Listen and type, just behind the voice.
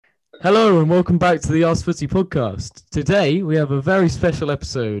Hello and welcome back to the Ask Footy podcast. Today we have a very special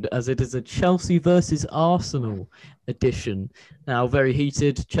episode as it is a Chelsea versus Arsenal edition. Now, very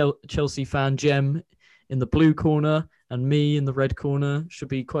heated. Chelsea fan Jem in the blue corner and me in the red corner. Should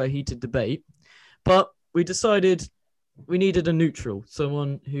be quite a heated debate. But we decided we needed a neutral,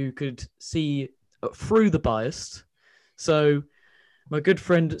 someone who could see through the bias. So, my good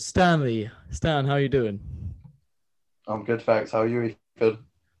friend Stanley. Stan, how are you doing? I'm good, thanks. How are you, Ethan?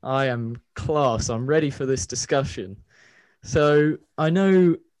 I am class. I'm ready for this discussion. So I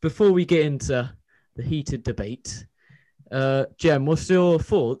know before we get into the heated debate, Jem, what's your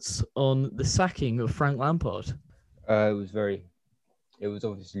thoughts on the sacking of Frank Lampard? It was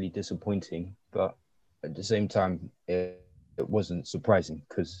obviously disappointing, but at the same time, it wasn't surprising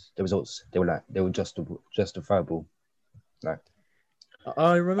because the results they were justifiable. Like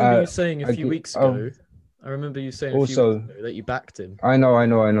I remember you saying a few weeks ago. I remember you saying a few weeks ago that you backed him. I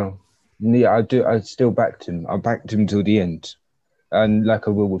know. Yeah, I do. I still backed him. I backed him till the end, and like I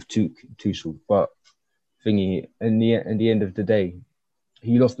will with Tuchel. But thingy, in the end of the day,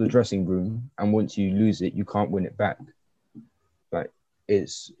 he lost the dressing room, and once you lose it, you can't win it back. Like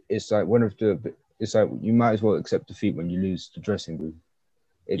it's like one of the. It's like you might as well accept defeat when you lose the dressing room.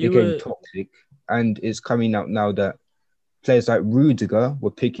 It became toxic, and it's coming out now that players like Rudiger were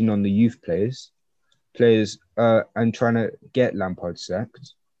picking on the youth players and trying to get Lampard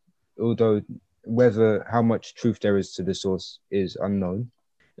sacked. Although how much truth there is to the source is unknown.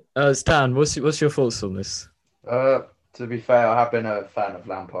 Stan, what's your thoughts on this? To be fair, I have been a fan of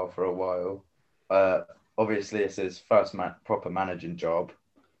Lampard for a while. Obviously, it's his first proper managing job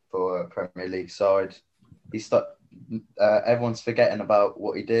for a Premier League side. Everyone's forgetting about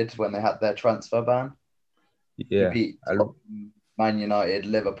what he did when they had their transfer ban. Yeah, he beat Man United,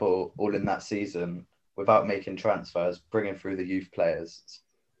 Liverpool, all in that season without making transfers, bringing through the youth players.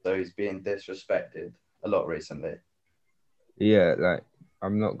 So he's being disrespected a lot recently. Yeah, like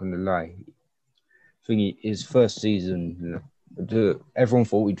I'm not gonna lie. His first season, everyone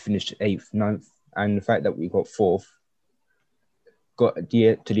thought we'd finish 8th, 9th, and the fact that we got 4th, got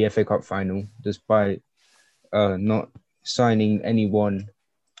to the FA Cup final despite not signing anyone,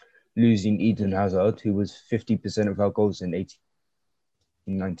 losing Eden Hazard, who was 50% of our goals in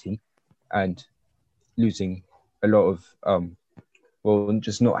 18-19, and losing a lot of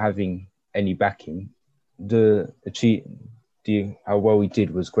just not having any backing. How well he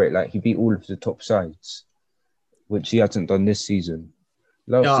did was great. Like he beat all of the top sides, which he hasn't done this season.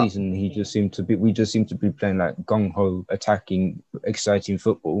 Last season, we just seemed to be playing like gung ho, attacking, exciting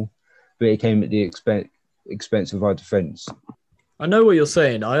football, but it came at the expense of our defense. I know what you're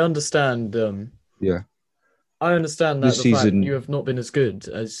saying. I understand. Yeah, I understand that this season you have not been as good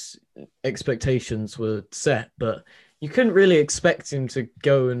as expectations were set, but you couldn't really expect him to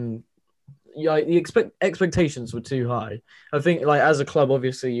go and. Yeah, the expectations were too high. I think, like as a club,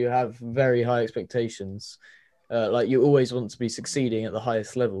 obviously you have very high expectations. Like you always want to be succeeding at the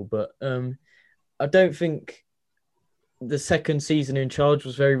highest level, but I don't think the second season in charge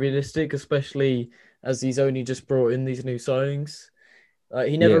was very realistic, especially as he's only just brought in these new signings.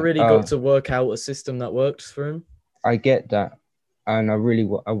 He never really got to work out a system that worked for him. I get that, and I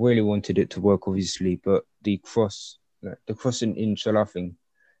really wanted it to work, obviously, but the crossing in Shalafing,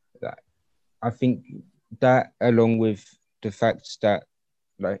 I think that along with the fact that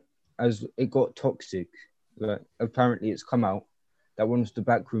like as it got toxic, like apparently it's come out that one of the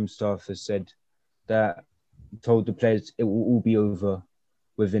backroom staff has said that told the players it will all be over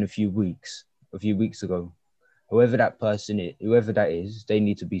within a few weeks ago. Whoever that is, they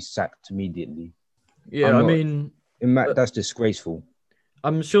need to be sacked immediately. Yeah, that's disgraceful.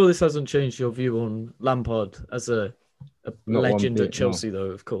 I'm sure this hasn't changed your view on Lampard as a legend at Chelsea,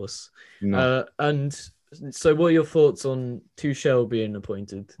 though, of course. No. And so what are your thoughts on Tuchel being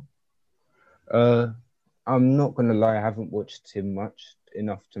appointed? I'm not going to lie, I haven't watched him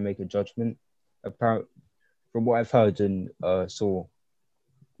enough to make a judgment. From what I've heard and saw,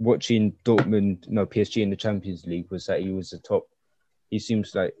 watching PSG in the Champions League was that he was the top. He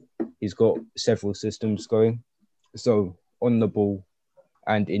seems like he's got several systems going. So on the ball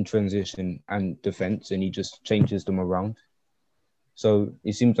and in transition and defense, and he just changes them around. So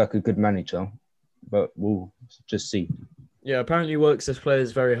he seems like a good manager, but we'll just see. Yeah, apparently he works his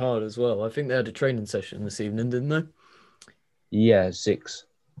players very hard as well. I think they had a training session this evening, didn't they? Yeah, 6.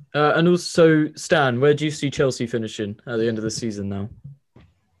 And also, Stan, where do you see Chelsea finishing at the end of the season now?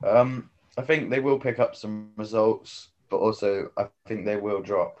 I think they will pick up some results, but also I think they will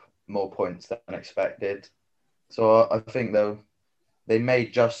drop more points than expected. So I think they may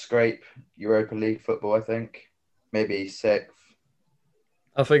just scrape Europa League football, I think. Maybe 6th.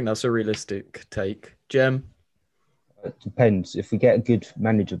 I think that's a realistic take. Jem? It depends. If we get a good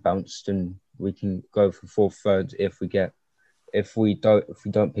manager bounce, then we can go for fourth, third. If we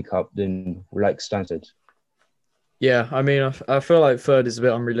don't pick up, then we're like standard. Yeah, I mean, I feel like third is a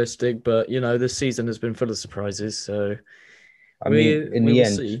bit unrealistic, but this season has been full of surprises, so I mean, in we the will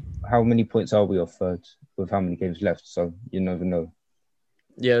end, see. how many points are we off third with how many games left? So you never know.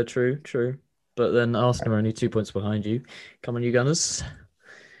 Yeah, true. But then Arsenal are only 2 points behind you. Come on, you Gunners.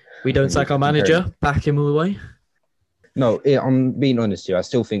 We don't sack our manager. Back him all the way. No, I'm being honest here. I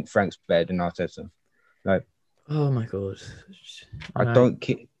still think Frank's better than Arteta. Like, Oh my god. I don't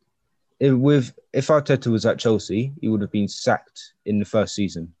care. If Arteta was at Chelsea, he would have been sacked in the first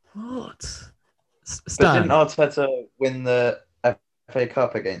season. What? But Stan. didn't Arteta win the FA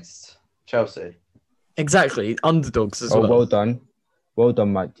Cup against Chelsea? Exactly. Underdogs as well. Well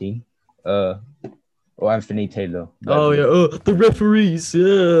done, Mike Dean. Or Anthony Taylor. Oh yeah. Oh, the referees.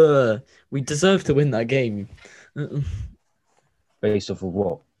 Yeah. We deserve to win that game. Based off of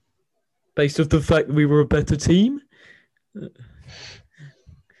what? Based off the fact that we were a better team.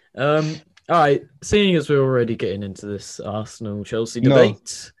 All right. Seeing as we're already getting into this Arsenal-Chelsea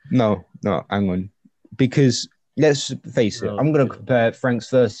debate. No, hang on. Because let's face it, I'm going to compare Frank's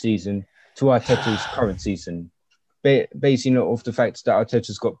first season to Arteta's current season, basing it off the fact that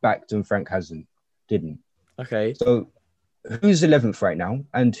Arteta's got backed and Frank didn't. Okay. So who's 11th right now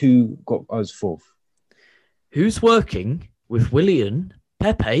and who got us 4th? Who's working with Willian,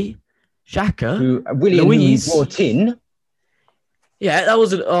 Pepe, Xhaka, Willian, Luis? Who we brought in. Yeah, that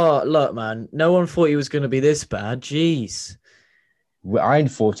wasn't... Oh, look, man. No one thought he was going to be this bad. Jeez. I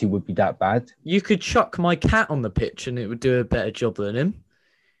thought he would be that bad. You could chuck my cat on the pitch and it would do a better job than him.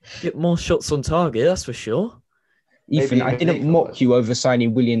 Get more shots on target, that's for sure. Ethan, I didn't mock you over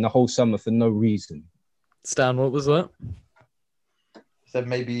signing Willian the whole summer for no reason. Stan, what was that? Said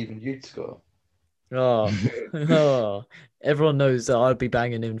maybe even you'd score. Oh, everyone knows that I'd be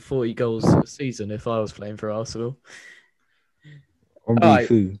banging in 40 goals a season if I was playing for Arsenal. Henry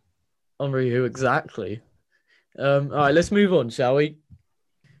who exactly? All right, let's move on, shall we?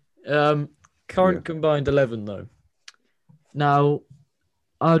 Current combined 11, though. Now,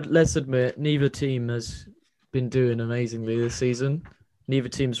 let's admit, neither team has been doing amazingly this season. Neither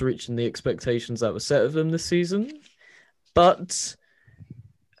team's reaching the expectations that were set of them this season. But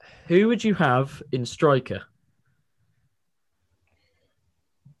who would you have in striker?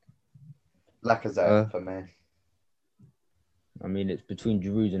 Lacazette for me. I mean, it's between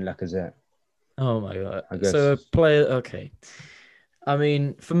Giroud and Lacazette. Oh my god! I guess. So a player, okay. I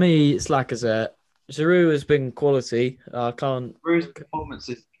mean, for me, it's Lacazette. Giroud has been quality. I can't. Giroud's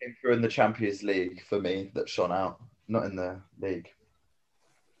performances came through in the Champions League for me that shone out, not in the league.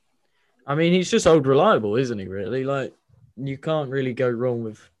 I mean, he's just old reliable, isn't he? Really, like you can't really go wrong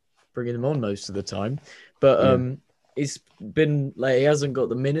with bringing him on most of the time. But he's been like he hasn't got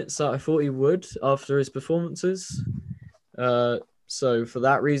the minutes that I thought he would after his performances. So for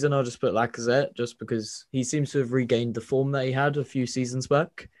that reason, I'll just put Lacazette, just because he seems to have regained the form that he had a few seasons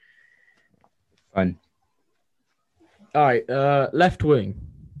back. Fine. All right, left wing.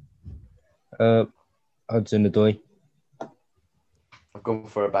 Hudson-Odoi. I've gone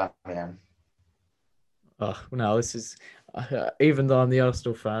for Aubameyang. Oh, no, this is... even though I'm the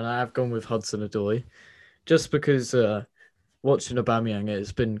Arsenal fan, I have gone with Hudson-Odoi. Just because watching Aubameyang,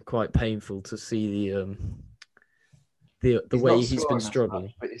 it's been quite painful to see the way he's been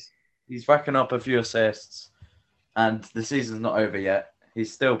struggling. He's racking up a few assists, and the season's not over yet.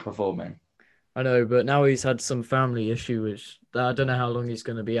 He's still performing. I know, but now he's had some family issue, which I don't know how long he's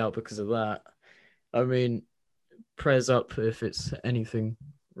going to be out because of that. I mean, prayers up if it's anything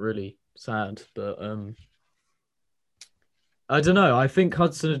really sad, but I don't know. I think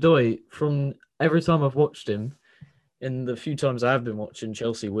Hudson-Odoi, from every time I've watched him, in the few times I have been watching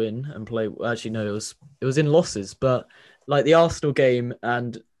Chelsea win and play, actually no, it was in losses, but like the Arsenal game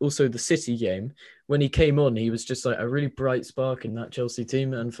and also the City game, when he came on, he was just like a really bright spark in that Chelsea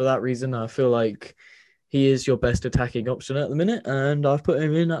team, and for that reason, I feel like he is your best attacking option at the minute, and I've put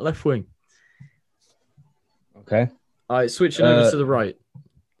him in at left wing. Okay. All right, switching over to the right.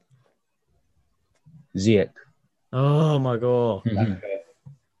 Ziyech. Oh my god. Mm-hmm.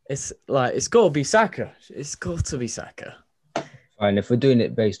 It's got to be Saka. It's got to be Saka. Fine, if we're doing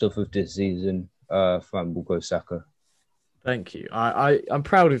it based off of this season, fine, we'll go Saka. Thank you. I'm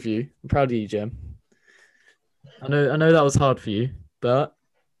proud of you. I'm proud of you, Jem. I know that was hard for you, but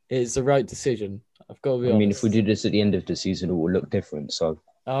it's the right decision. I've got to be honest. I mean, if we do this at the end of the season, it will look different. So.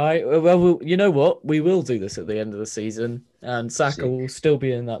 All right. Well, you know what? We will do this at the end of the season, and Saka will still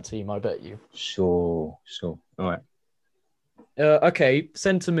be in that team. I bet you. Sure. All right. Okay,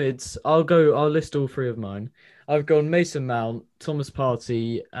 centre mids. I'll list all three of mine. I've gone Mason Mount, Thomas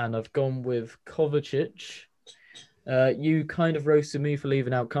Partey, and I've gone with Kovacic. You kind of roasted me for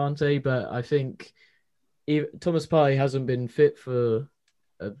leaving out Kante, but I think Thomas Partey hasn't been fit for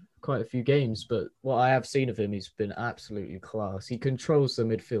quite a few games, but what I have seen of him, he's been absolutely class. He controls the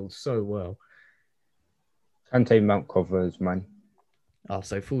midfield so well. Kante Mount cover is mine. Oh,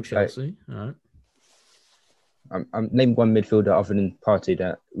 so full Chelsea. All right. I'm name one midfielder other than Partey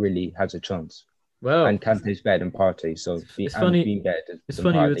that really has a chance. Well, And Kante's better than Partey, so it's funny. It's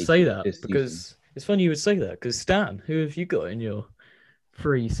funny you would say that because it's funny you would say that because Stan, who have you got in your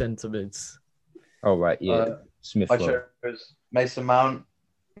three centre mids? Oh right, yeah, Smith. I chose Mason Mount,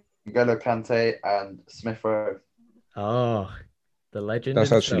 N'Golo Kante, and Smith Rowe. Oh, the legend.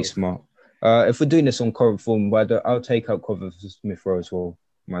 That's himself. actually smart. If we're doing this on current form, I'll take out cover for Smith Rowe as well.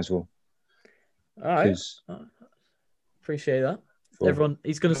 Might as well. All right. Appreciate that. Everyone,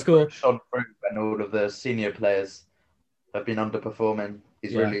 he's going to score. Sean Prue and all of the senior players have been underperforming.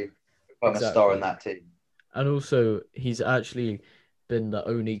 He's really become a star in that team. And also, he's actually been the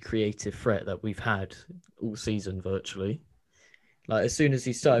only creative threat that we've had all season virtually. Like as soon as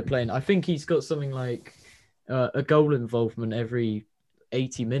he started playing, I think he's got something like a goal involvement every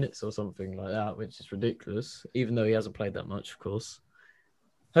 80 minutes or something like that, which is ridiculous, even though he hasn't played that much, of course.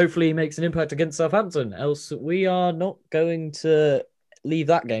 Hopefully he makes an impact against Southampton, else we are not going to leave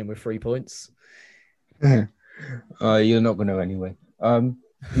that game with 3 points. You're not going to anyway.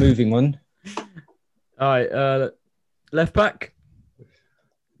 Moving on. All right, left back.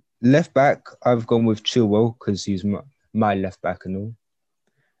 Left back, I've gone with Chilwell because he's my left back and all.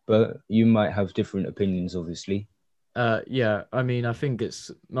 But you might have different opinions, obviously. Yeah, I mean, I think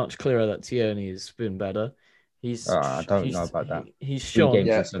it's much clearer that Tierney has been better. I don't know about that. He's shown.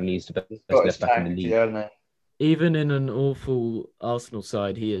 Suddenly he's the best left back in the league. Tierney. Even in an awful Arsenal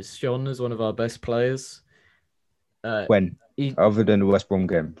side, he is shone as one of our best players. Other than the West Brom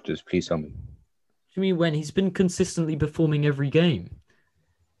game, just please tell me. What do you mean when? He's been consistently performing every game.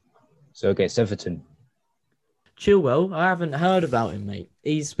 So against Everton. Chilwell, I haven't heard about him, mate.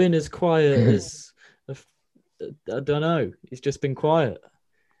 He's been as quiet as I don't know. He's just been quiet.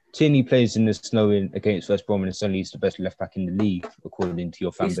 Tierney plays in the snow against West Brom, and suddenly he's the best left back in the league, according to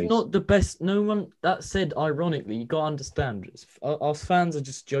your fan base. He's not the best. No one that said. Ironically, you got to understand. Our fans are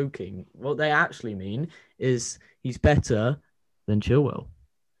just joking. What they actually mean is he's better than Chilwell,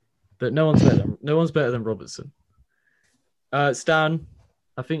 but no one's better. No one's better than Robertson. Stan,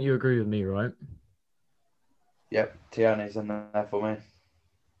 I think you agree with me, right? Yep, Tierney's in there for me.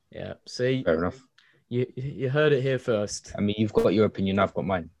 Yeah. See, fair enough. You heard it here first. I mean, you've got your opinion. I've got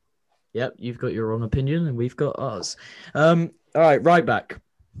mine. Yep, you've got your own opinion, and we've got ours. All right, right back.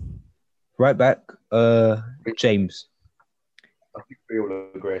 Right back, James. I think we all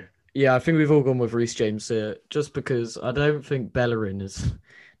agree. Yeah, I think we've all gone with Reece James here, just because I don't think Bellerin has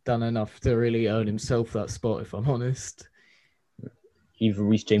done enough to really earn himself that spot, if I'm honest. Either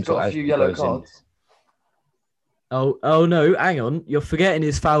Reece James got a few yellow cards. Oh no, hang on. You're forgetting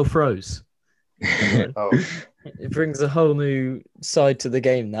his foul throws. Oh. It brings a whole new side to the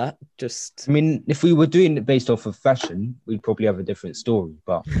game, that. Just I mean, if we were doing it based off of fashion, we'd probably have a different story,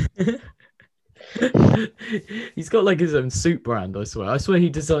 but he's got like his own suit brand, I swear. I swear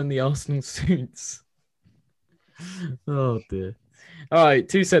he designed the Arsenal suits. Oh dear. All right,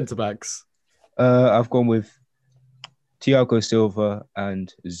 2 centre-backs. I've gone with Thiago Silva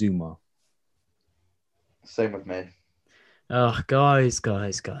and Zuma. Same with me. Oh, guys.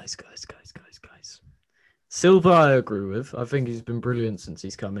 Silva, I agree with. I think he's been brilliant since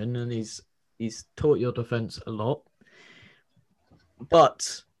he's come in, and he's taught your defence a lot.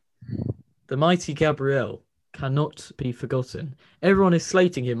 But the mighty Gabriel cannot be forgotten. Everyone is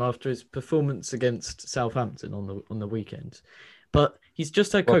slating him after his performance against Southampton on the weekend, but he's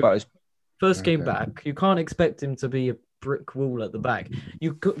just had first game back. You can't expect him to be a brick wall at the back.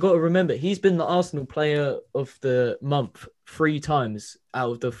 You've got to remember he's been the Arsenal player of the month 3 times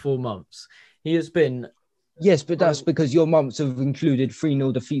out of the 4 months. He has been. Yes, but that's because your months have included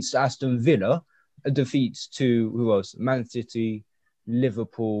 3-0 defeats to Aston Villa, defeats to who else? Man City,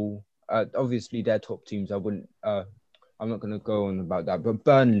 Liverpool. Obviously, they're top teams. I'm not going to go on about that. But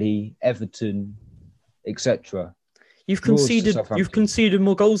Burnley, Everton, etc. You've conceded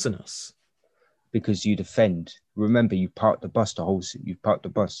more goals than us because you defend. Remember, you park the bus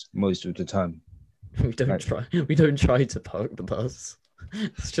most of the time. We don't try to park the bus.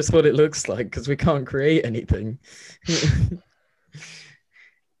 It's just what it looks like because we can't create anything.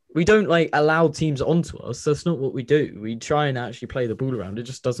 We don't allow teams onto us. That's not what we do. We try and actually play the ball around. It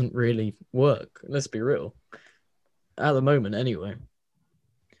just doesn't really work. Let's be real. at the moment, anyway.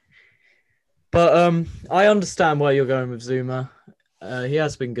 But I understand why you're going with Zuma. He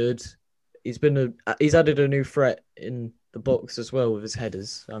has been good. He's added a new threat in the box as well with his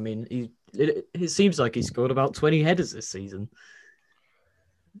headers. I mean, it seems like he scored about 20 headers this season.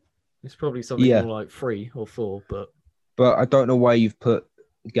 It's probably something Yeah. more like 3 or 4, but But I don't know why you've put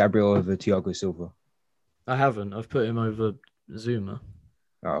Gabriel over Thiago Silva. I haven't. I've put him over Zuma.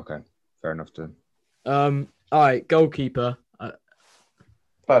 Oh, okay. Fair enough then. All right, goalkeeper.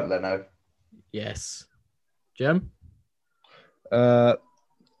 But Leno. Yes. Jem? We're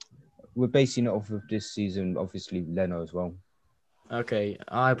basing it off of this season, obviously Leno as well. Okay,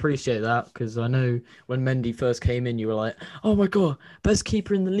 I appreciate that because I know when Mendy first came in, you were like, "Oh my god, best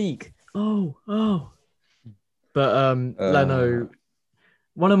keeper in the league!" Oh. But Leno,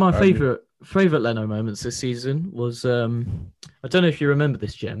 one of my favorite Leno moments this season was I don't know if you remember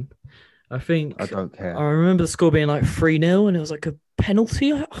this, Jem. I think I don't care. I remember the score being like 3-0 and it was like a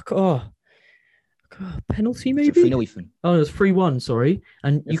penalty. Penalty maybe? 3-0, Ethan. Oh, it was 3-1. Sorry,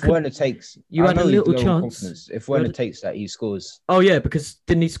 and If Werner takes, you had a little chance. Confidence. If Werner takes that, he scores. Oh yeah, because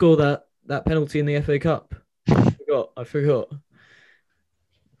didn't he score that penalty in the FA Cup? I forgot. Do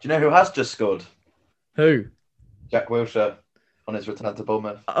you know who has just scored? Who? Jack Wilshere on his return to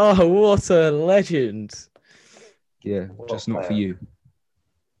Bournemouth. Oh, what a legend! Yeah, What just a not for player. you.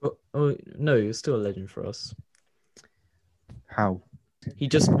 Oh no, you're still a legend for us. How? He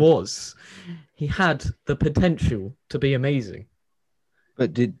just was. He had the potential to be amazing.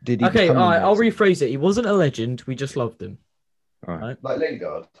 But did he? Okay, become all right, I'll amazing? rephrase it. He wasn't a legend. We just loved him. All right. Like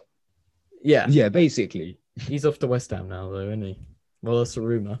Lingard. Yeah, Yeah, basically. he's off to West Ham now, though, isn't he? Well, that's a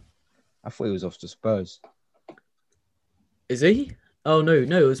rumor. I thought he was off to Spurs. Is he? Oh no, it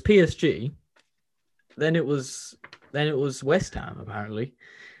was PSG. Then it was West Ham apparently.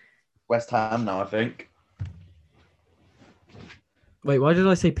 West Ham now, I think. Wait, why did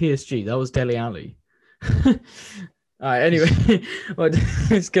I say PSG? That was Dele Alli. All right, anyway,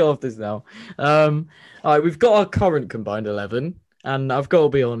 let's get off this now. All right, we've got our current combined 11, and I've got to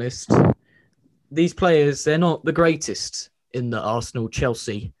be honest, these players, they're not the greatest in the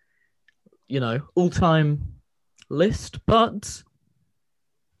Arsenal-Chelsea, all-time list, but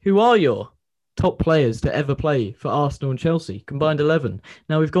who are your top players to ever play for Arsenal and Chelsea? Combined 11.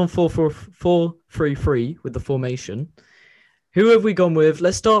 Now, we've gone 4-4-3-3 with the formation. Who have we gone with?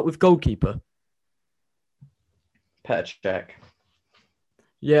 Let's start with goalkeeper. Petr Cech.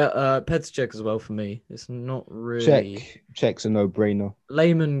 Yeah, Petr Cech as well for me. It's not really... Czech's a no-brainer.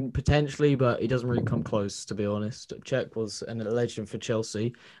 Layman potentially, but he doesn't really come close, to be honest. Cech was a legend for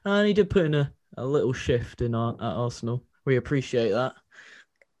Chelsea, and he did put in a little shift at Arsenal. We appreciate that.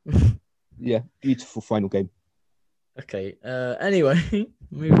 Yeah, beautiful final game. Okay, anyway,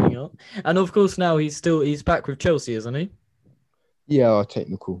 moving on. And of course now he's back with Chelsea, isn't he? Yeah, our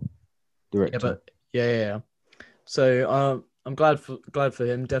technical director. Yeah. So I'm glad for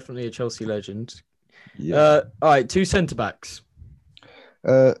him. Definitely a Chelsea legend. Yeah. All right, 2 centre backs.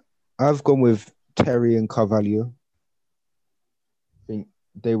 I've gone with Terry and Carvalho. I think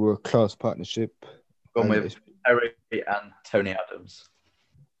they were a class partnership. Gone with Terry and Tony Adams.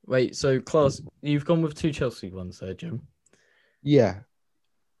 Wait, so class, you've gone with 2 Chelsea ones there, Jim. Yeah.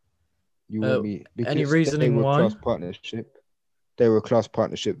 You want me? Any Because reasoning they were a why? class partnership. They were a class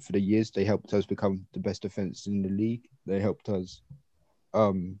partnership for the years. They helped us become the best defense in the league. They helped us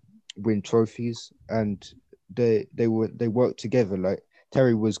win trophies, and they worked together. Like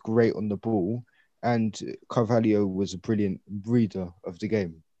Terry was great on the ball, and Carvalho was a brilliant reader of the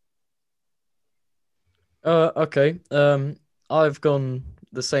game. Okay. I've gone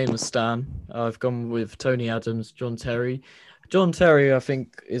the same as Stan. I've gone with Tony Adams, John Terry. John Terry, I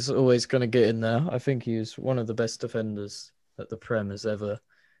think, is always going to get in there. I think he is one of the best defenders that the Prem has ever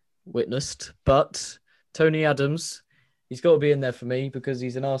witnessed. But Tony Adams, he's got to be in there for me because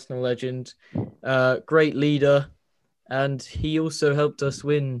he's an Arsenal legend, great leader, and he also helped us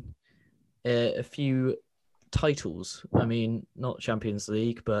win a few titles. I mean, not Champions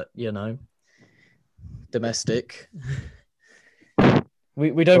League, but, domestic.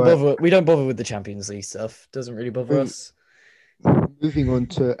 We don't bother. We don't bother with the Champions League stuff. Doesn't really bother us. Moving on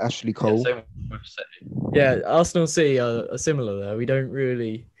to Ashley Cole. Yeah, Arsenal City are similar though. We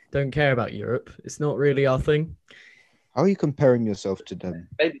don't care about Europe. It's not really our thing. How are you comparing yourself to them?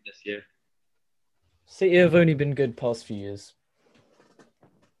 Maybe this year. City have only been good past few years.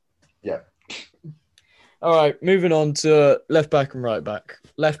 Yeah. All right, moving on to left back and right back.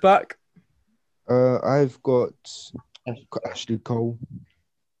 Left back. I've got Ashley Cole.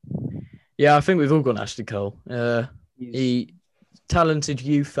 Yeah, I think we've all got Ashley Cole. He talented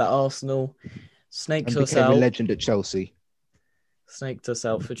youth at Arsenal. Snaked and us became a out. legend at Chelsea. Snaked us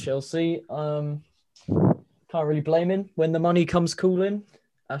out for Chelsea. Can't really blame him. When the money comes calling,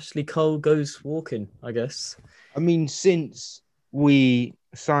 Ashley Cole goes walking, I guess. I mean, since we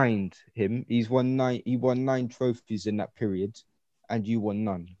signed him, he won 9 trophies in that period, and you won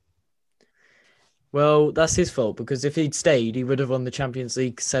none. Well, that's his fault because if he'd stayed, he would have won the Champions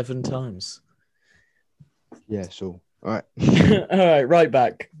League 7 times. Yeah, sure. All right. All right, right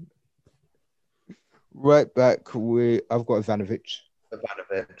back. Right back, I've got Ivanovic.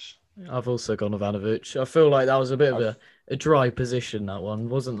 Ivanovic. I've also gone Ivanovic. I feel like that was a bit of a dry position, that one.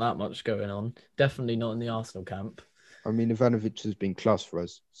 Wasn't that much going on. Definitely not in the Arsenal camp. I mean, Ivanovic has been class for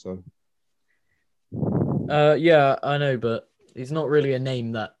us, so. Yeah, I know, but he's not really a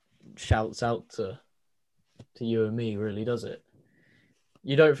name that shouts out to you and me, really, does it?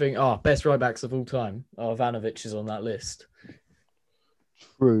 You don't think, best right backs of all time. Ivanovic is on that list.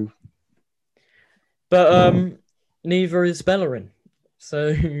 True. But neither is Bellerin.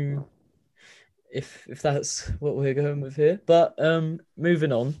 So if that's what we're going with here. But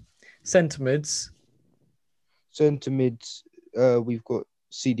moving on. Centre mids. We've got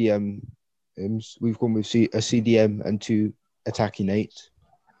CDM. We've gone with a CDM and 2 attacking 8.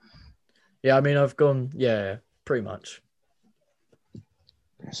 Yeah, I mean, I've gone, pretty much.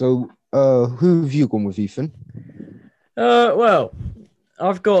 So, who have you gone with, Ethan? Well,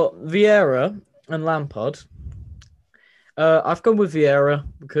 I've got Vieira and Lampard. I've gone with Vieira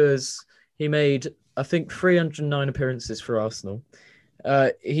because he made, I think, 309 appearances for Arsenal.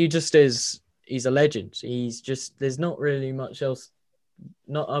 He's a legend. There's not really much else,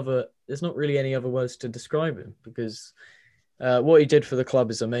 there's not really any other words to describe him because what he did for the club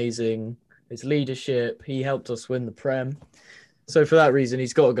is amazing. His leadership, he helped us win the Prem. So for that reason,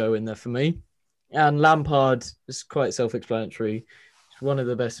 he's got to go in there for me. And Lampard is quite self-explanatory. He's one of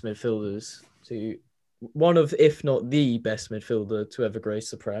the best midfielders if not the best midfielder to ever grace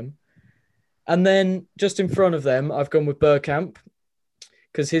the Prem. And then just in front of them, I've gone with Bergkamp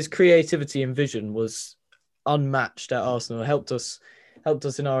because his creativity and vision was unmatched at Arsenal. Helped us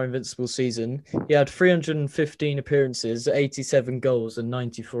in our invincible season. He had 315 appearances, 87 goals and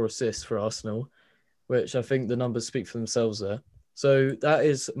 94 assists for Arsenal, which I think the numbers speak for themselves there. So that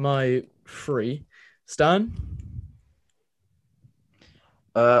is my 3. Stan?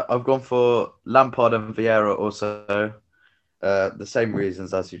 I've gone for Lampard and Vieira also. The same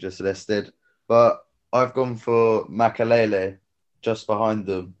reasons as you just listed. But I've gone for Makelele just behind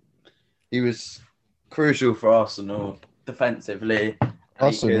them. He was crucial for Arsenal defensively.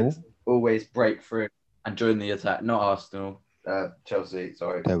 Arsenal? He could always break through and join the attack. Not Arsenal. Chelsea,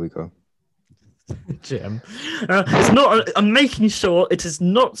 sorry. There we go. Jim. It's not. I'm making sure it is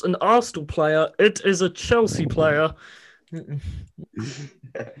not an Arsenal player. It is a Chelsea player.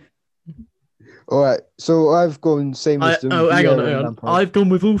 All right, so I've gone same as them. Hang on. Lampard. I've gone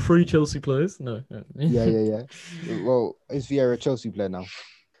with all 3 Chelsea players. No. Yeah. Well, is Vieira a Chelsea player now?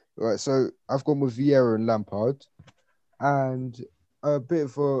 All right, so I've gone with Vieira and Lampard, and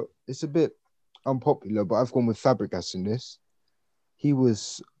it's a bit unpopular, but I've gone with Fabregas in this. He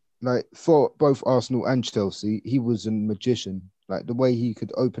was for both Arsenal and Chelsea, he was a magician. Like the way he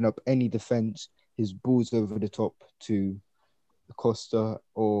could open up any defense, his balls over the top to Costa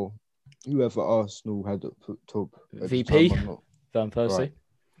or whoever Arsenal had at top. VP Van Persie.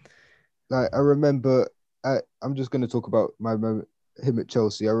 Right. I remember. I'm just going to talk about him at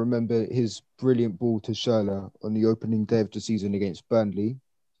Chelsea. I remember his brilliant ball to Schürrle on the opening day of the season against Burnley,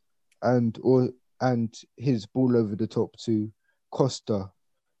 and his ball over the top to Costa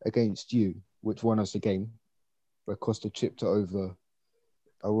against you, which won us the game, where Costa chipped it over.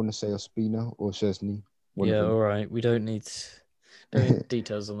 I want to say Ospina or Szczesny. Yeah, all right. We don't need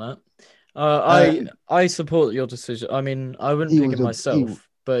details on that. I support your decision. I mean, I wouldn't pick him myself,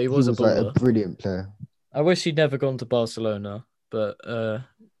 but he was a baller. Like a brilliant player. I wish he'd never gone to Barcelona, but I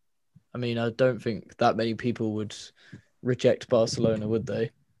mean, I don't think that many people would reject Barcelona, would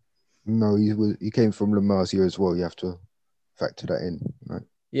they? No, he came from La Masia as well. You have to factor that in, right?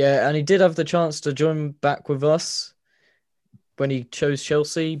 Yeah, and he did have the chance to join back with us when he chose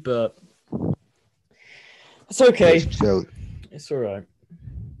Chelsea, but it's okay. It's all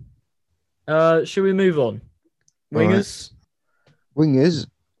right. Should we move on? Wingers? Right. Wingers.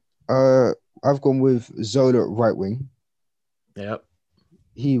 I've gone with Zola at right wing. Yep.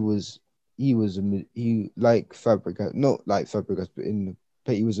 He like Fabregas, not like Fabregas,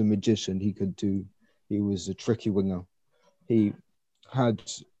 but he was a magician. He was a tricky winger. He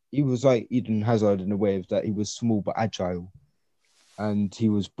was like Eden Hazard in a way of that he was small but agile, and he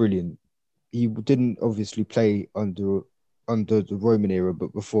was brilliant. He didn't obviously play under the Roman era,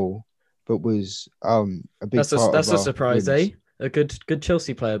 but but was a big That's a part that's of a our surprise, wins. eh? A good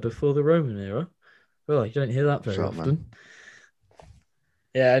Chelsea player before the Roman era. Well, you don't hear that very Shut up, man. often.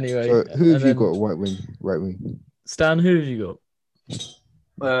 Yeah. Anyway, So who have and you then got? Right wing. Stan, who have you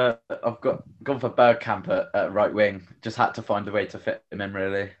got? I've gone for Bergkamp at right wing. Just had to find a way to fit him in,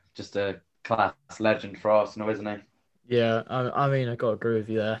 really. Just a class legend for Arsenal, isn't he? Yeah, I mean, I gotta agree with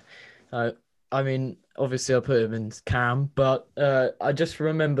you there. I mean, obviously, I put him in Cam, but I just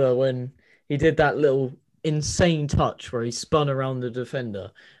remember when he did that little insane touch where he spun around the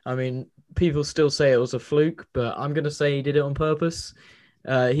defender. I mean, people still say it was a fluke, but I'm gonna say he did it on purpose.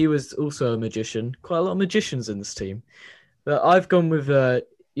 He was also a magician. Quite a lot of magicians in this team. But I've gone with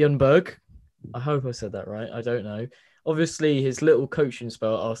Ljungberg. I hope I said that right. I don't know. Obviously, his little coaching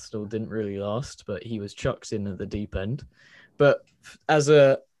spell at Arsenal didn't really last, but he was chucked in at the deep end. But as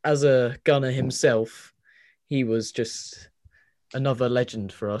a gunner himself, he was just another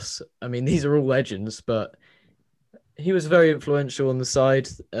legend for us. I mean, these are all legends, but he was very influential on the side.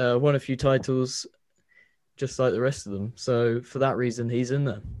 Won a few titles, just like the rest of them. So for that reason, he's in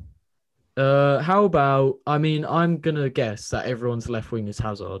there. How about? I mean, I'm gonna guess that everyone's left wing is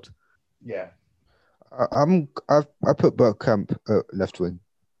Hazard. Yeah. I put Bergkamp at left wing.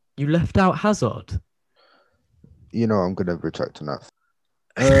 You left out Hazard. You know I'm gonna retract on that.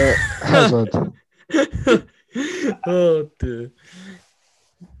 Hazard. Oh dear.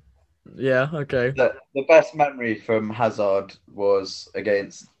 Yeah. Okay. The best memory from Hazard was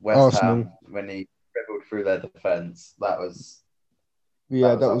against West Arsenal. Ham when he dribbled through their defence. That was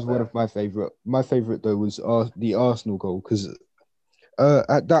Yeah, That was that up was one there. of my favorite. My favorite though was the Arsenal goal because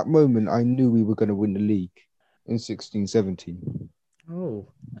at that moment I knew we were going to win the league in 16-17. Oh.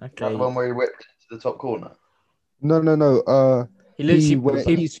 that Okay. one where he whipped to the top corner. No. He literally.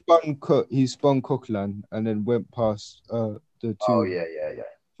 He spun Coquelin and then went past the two Oh yeah.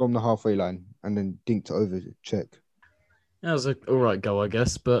 from the halfway line and then dinked it over to check. That was a all right goal, I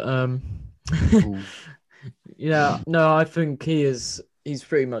guess. But Ooh. yeah. No, I think he's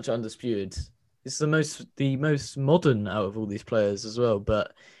pretty much undisputed. It's the most modern out of all these players as well.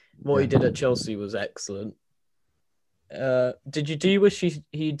 But what he did at Chelsea was excellent. Do you wish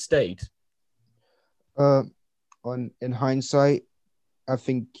he'd stayed? In hindsight, I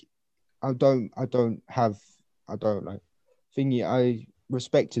think I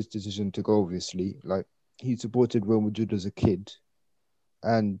respect his decision to go. Obviously, like he supported Real Madrid as a kid,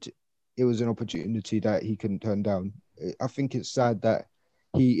 and it was an opportunity that he couldn't turn down. I think it's sad that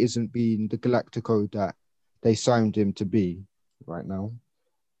he isn't being the Galactico that they signed him to be right now.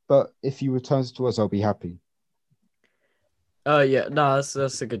 But if he returns to us, I'll be happy. Yeah, no,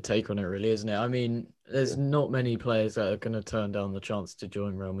 that's a good take on it, really, isn't it? I mean, there's not many players that are going to turn down the chance to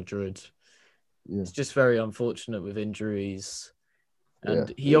join Real Madrid. Yeah. It's just very unfortunate with injuries. And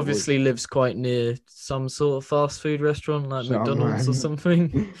Yeah, he obviously lives quite near some sort of fast food restaurant like Shut up, McDonald's or man.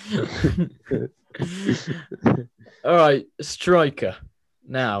 something. All right, striker.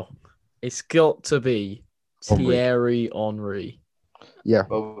 Now, it's got to be Henry. Thierry Henry. Yeah.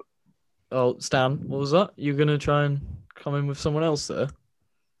 Well, Oh, Stan, what was that? You're going to try and come in with someone else there?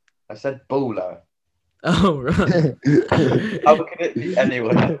 I said baller. Oh, right. How can it be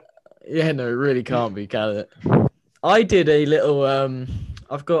anyone? Yeah, no, it really can't be, can it? I did a little,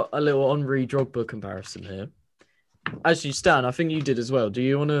 I've got a little Henri Drogba comparison here. Actually, Stan, I think you did as well. Do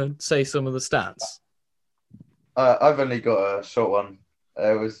you want to say some of the stats? I've only got a short one.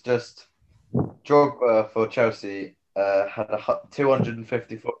 It was just Drogba for Chelsea had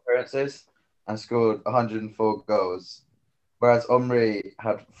 254 appearances and scored 104 goals, whereas Omri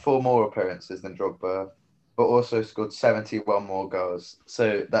had 4 more appearances than Drogba, but also scored 71 more goals.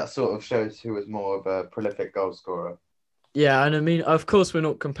 So that sort of shows who was more of a prolific goal scorer. Yeah, and I mean, of course, we're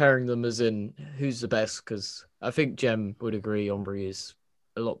not comparing them as in who's the best, because I think Jem would agree Omri is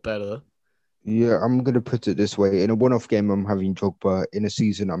a lot better. Yeah, I'm going to put it this way. In a one-off game, I'm having Drogba. In a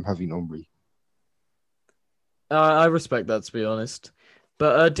season, I'm having Omri. I respect that, to be honest.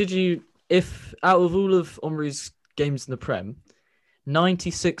 But if out of all of Omri's games in the Prem,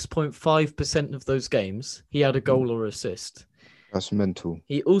 96.5% of those games, he had a goal or assist. That's mental.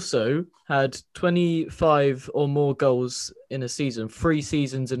 He also had 25 or more goals in a season, 3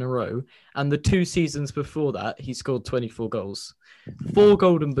 seasons in a row. And the 2 seasons before that, he scored 24 goals. 4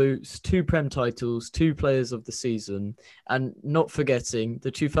 Golden Boots, 2 Prem titles, 2 Players of the Season. And not forgetting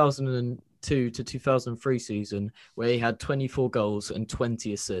the 2002 to 2003 season, where he had 24 goals and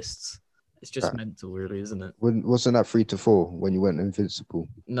 20 assists. It's just mental, really, isn't it? Wasn't that 3-4 when you went invincible?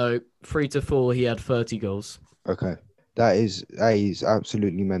 No, 3-4, he had 30 goals. Okay. That is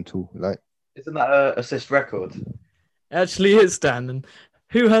absolutely mental. Like, Isn't that an assist record? Actually, it's Dan. And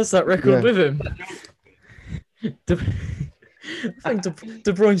Who has that record Yeah. with him? I think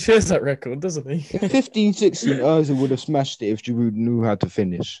De Bruyne shares that record, doesn't he? In 15-16, Ozil would have smashed it if Giroud knew how to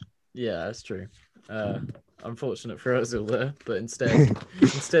finish. Yeah, that's true. Unfortunate for Ozil there, but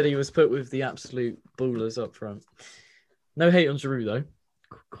instead he was put with the absolute ballers up front. No hate on Giroud though,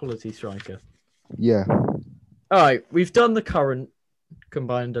 quality striker. Yeah. All right, we've done the current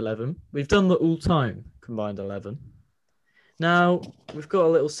combined 11. We've done the all-time combined 11. Now we've got a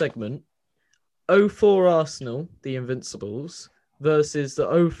little segment: 04 Arsenal, the Invincibles, versus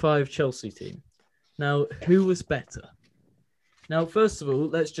the 05 Chelsea team. Now, who was better? Now, first of all,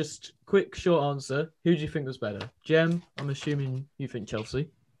 let's just quick short answer. Who do you think was better? Jem, I'm assuming you think Chelsea.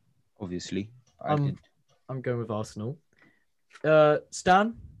 Obviously. I'm going with Arsenal.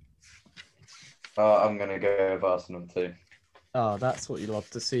 Stan? I'm going to go with Arsenal too. Oh, that's what you love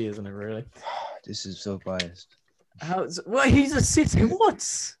to see, isn't it, really? This is so biased. Well, he's a City.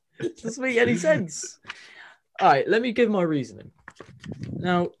 What? Doesn't make any sense. All right, let me give my reasoning.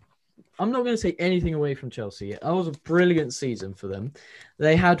 Now, I'm not going to take anything away from Chelsea. That was a brilliant season for them.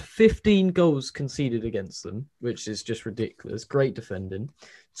 They had 15 goals conceded against them, which is just ridiculous. Great defending.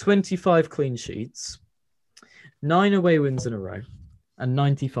 25 clean sheets. 9 away wins in a row. And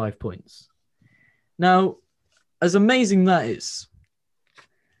 95 points. Now, as amazing that is,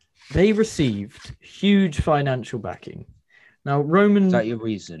 they received huge financial backing. Now, Is that your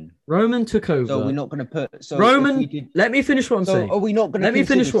reason? Roman took over. So we're not going to put... So Roman, let me finish what I'm saying. Are we not going to... Let me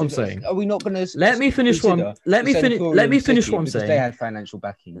finish what I'm saying. Are we not going to... Let me finish what I'm... Let me finish what I'm saying. They had financial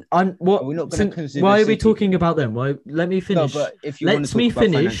backing. Are we not going to consider... Why are we talking about them? Let me finish. No, but if you want to talk about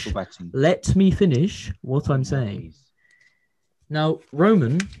financial backing... Let me finish what I'm saying. Now,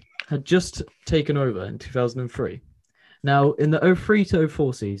 Roman had just taken over in 2003. Now, in the 03 to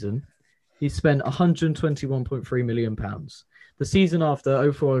 04 season, he spent £121.3 million. The season after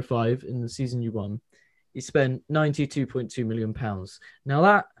 04-05, in the season you won, he spent £92.2 million. Now,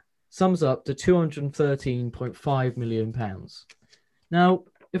 that sums up to £213.5 million. Now,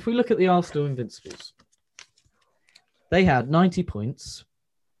 if we look at the Arsenal Invincibles, they had 90 points,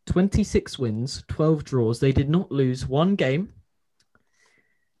 26 wins, 12 draws. They did not lose one game.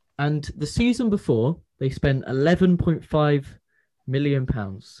 And the season before, they spent £11.5 million.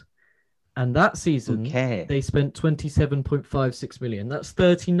 And that season, they spent 27.56 million. That's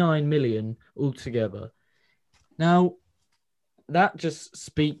 39 million altogether. Now, that just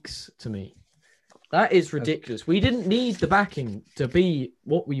speaks to me. That is ridiculous. We didn't need the backing to be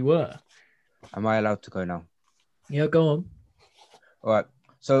what we were. Am I allowed to go now? Yeah, go on. All right.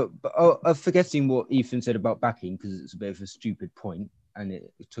 So, forgetting what Ethan said about backing, because it's a bit of a stupid point, and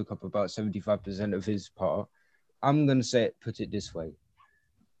it took up about 75% of his part, I'm going to put it this way.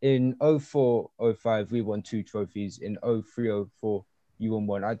 In 04-05, we won 2 trophies. In 03-04, you won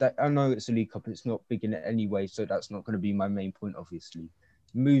 1. I know it's a League Cup. It's not big in it anyway, so that's not going to be my main point, obviously.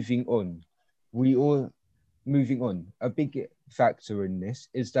 Moving on. A big factor in this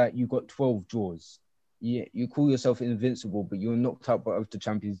is that you got 12 draws. You call yourself invincible, but you were knocked out of the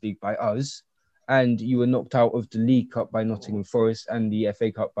Champions League by us, and you were knocked out of the League Cup by Nottingham Forest and the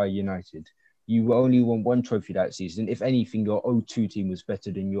FA Cup by United. You only won 1 trophy that season. If anything, your 02 team was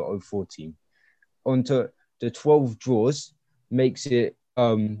better than your 04 team. Onto the 12 draws makes it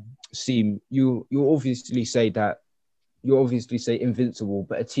seem you obviously say invincible,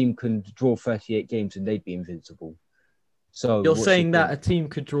 but a team can draw 38 games and they'd be invincible. So you're saying that a team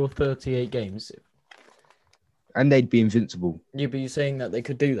could draw 38 games and they'd be invincible. Yeah, but you're saying that they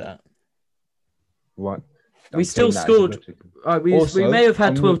could do that. What? We still scored. We may have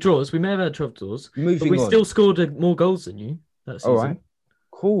had 12 draws. We may have had 12 draws. But we still scored more goals than you that season. All right.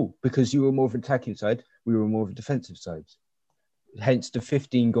 Cool. Because you were more of an attacking side. We were more of a defensive side. Hence the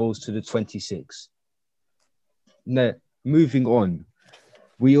 15 goals to the 26. Now, moving on.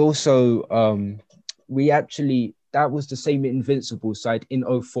 We also, that was the same Invincible side in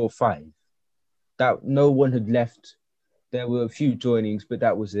 04-05. That no one had left. There were a few joinings, but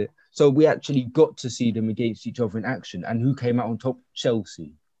that was it. So we actually got to see them against each other in action. And who came out on top?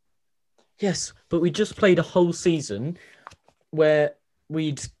 Chelsea. Yes, but we just played a whole season where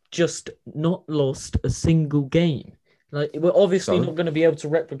we'd just not lost a single game. Like, we're obviously not going to be able to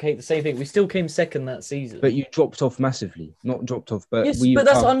replicate the same thing. We still came second that season. But you dropped off massively. Not dropped off, but... Yes, but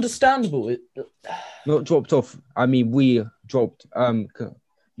that's understandable. Not dropped off. I mean, we dropped,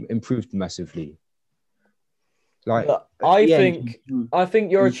 improved massively. Like, I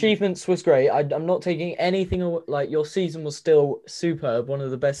think your achievements was great. I'm not taking anything away. Like, your season was still superb, one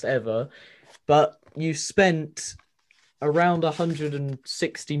of the best ever. But you spent around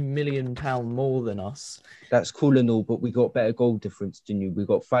 £160 million more than us. That's cool and all, but we got better goal difference than you. We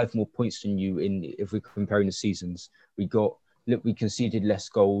got 5 more points than you if we're comparing the seasons. We conceded less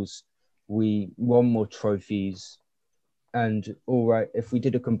goals. We won more trophies. And all right, if we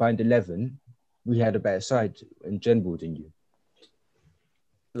did a combined 11, we had a better side in general than you.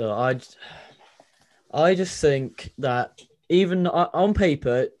 Look, I just think that even on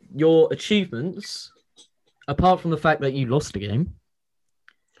paper, your achievements, apart from the fact that you lost a game,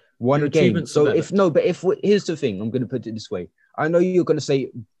 one your game. achievements So are better. here's the thing, I'm going to put it this way. I know you're going to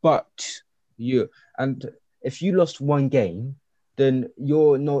say, but if you lost one game, then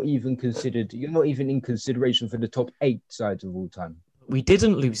you're not even in consideration for the top 8 sides of all time. We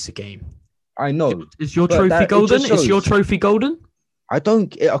didn't lose the game. I know. Is your trophy golden? Is your trophy golden? I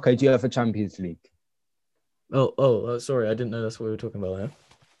don't. Okay, do you have a Champions League? Oh, sorry, I didn't know that's what we were talking about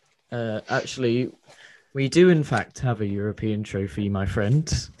there. Actually, we do in fact have a European trophy, my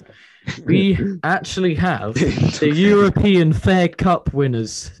friend. We actually have the European Fair Cup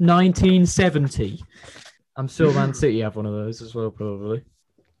winners, 1970. I'm sure Man City have one of those as well, probably.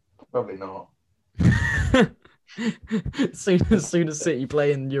 Probably not. As soon as City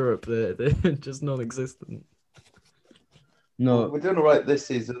play in Europe, they're just non-existent. No. We're doing all right this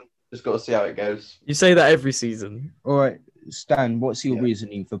season. Just got to see how it goes. You say that every season. All right, Stan, what's your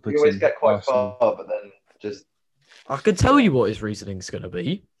reasoning for putting... You always get quite Arsenal? far, but then just... I can tell you what his reasoning's going to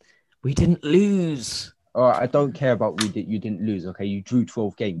be. We didn't lose. All right, I don't care about you didn't lose, okay? You drew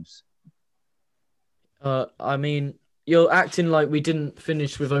 12 games. I mean, you're acting like we didn't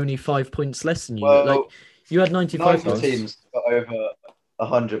finish with only 5 points less than you. Well, like you had 95 points. teams got over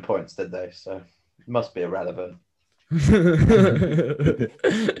 100 points, did they? So it must be irrelevant.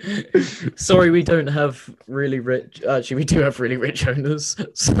 Sorry, we don't have really rich. Actually, we do have really rich owners.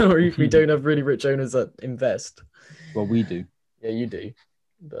 Sorry, we don't have really rich owners that invest. Well, we do. Yeah, you do.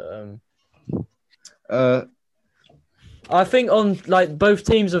 But I think on like both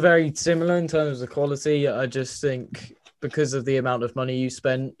teams are very similar in terms of quality. I just think because of the amount of money you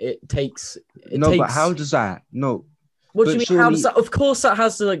spent, it takes. But how does that? No. What do you mean? How does that? Of course, that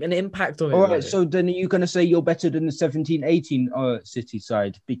has like an impact on it. All right, so then are you going to say you're better than the 17-18 City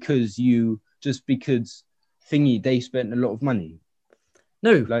side because they spent a lot of money?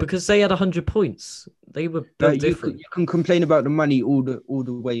 No, because they had 100 points. They were built different. You can complain about the money all you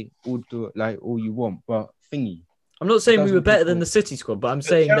want, but thingy. I'm not saying we were better than the City squad, but I'm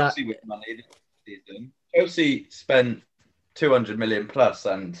saying Chelsea with money this season. Chelsea spent 200 million plus,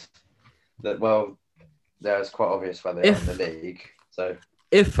 and it's quite obvious why they're in the league. So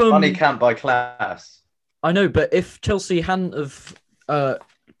if money can't buy class. I know, but if Chelsea hadn't have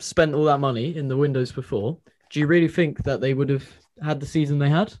spent all that money in the windows before, do you really think that they would have had the season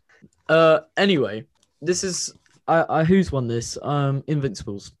they had? Anyway, this is who's won this?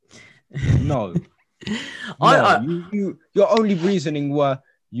 Invincibles. No. Your only reasoning were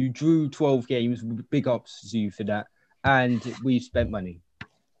you drew 12 games. Big ups to you for that, and we spent money.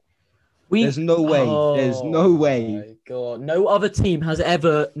 There's no way. There's no way. My God, no other team has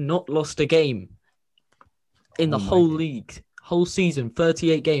ever not lost a game in the whole league, whole season.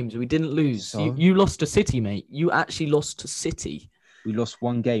 38 games. We didn't lose. So? You lost to City, mate. You actually lost to City. We lost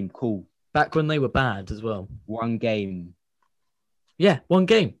one game. Cool. Back when they were bad as well. One game. Yeah, one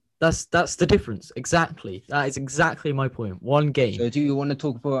game. That's the difference. Exactly. That is exactly my point. One game. So do you want to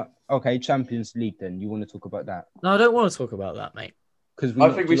talk about Champions League then? You want to talk about that? No, I don't want to talk about that, mate. I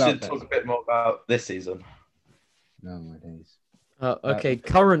think we should talk a bit more about this season. No, my days. Okay,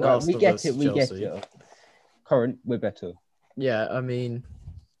 current Arsenal. We get it. Current, we're better. Yeah, I mean,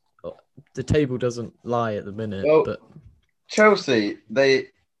 the table doesn't lie at the minute. Well, but Chelsea, they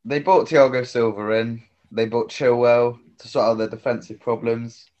bought Thiago Silva in. They bought Chilwell to sort out their defensive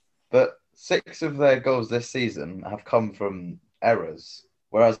problems. But 6 of their goals this season have come from errors.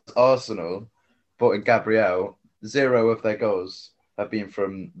 Whereas Arsenal bought in Gabriel, 0 of their goals have been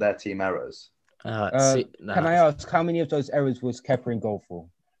from their team errors. Can I ask how many of those errors was Kepa in goal for?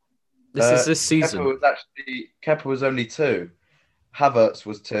 This is this season. Kepa was only 2. Havertz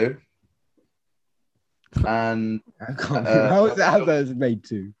was 2. And how was Havertz made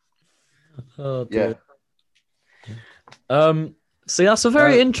 2? Oh dear. Yeah. See, that's a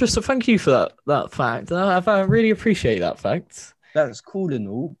very interesting. Thank you for that fact. I really appreciate that fact. That's cool and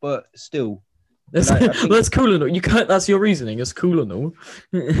all, but still. That's cool and all. You can't. That's your reasoning. It's cool and all.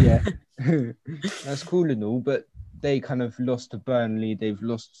 Yeah, that's cool and all, but they kind of lost to Burnley. They've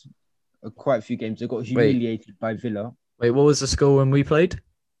lost quite a few games. They got humiliated by Villa. Wait, what was the score when we played?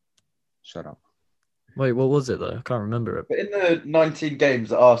 Shut up. Wait, what was it though? I can't remember it. But in the 19 games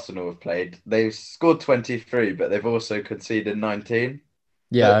that Arsenal have played, they've scored 23, but they've also conceded 19.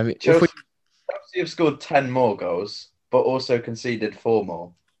 Yeah, I But mean, Chelsea have scored 10 more goals, but also conceded 4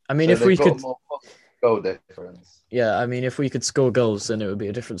 more. So if we they've got could, a more positive goal difference. yeah, I mean, if we could score goals, then it would be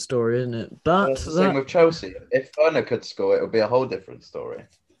a different story, isn't it? But But it's the same with Chelsea. If Werner could score, it would be a whole different story.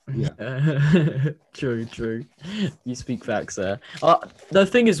 true, true. You speak facts there. The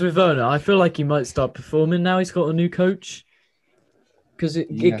thing is with Werner, I feel like he might start performing now. He's got a new coach because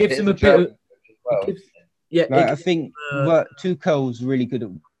it gives him a bit of. Well. I think Tuchel's really good at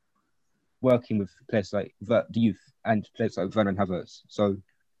working with players like the youth and players like Werner and Havertz. So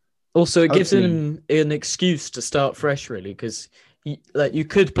also, it gives him an excuse to start fresh, really, because you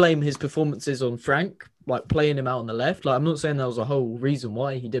could blame his performances on Frank, like playing him out on the left. Like I'm not saying that was a whole reason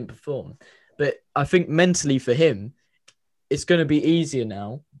why he didn't perform, but I think mentally for him, it's going to be easier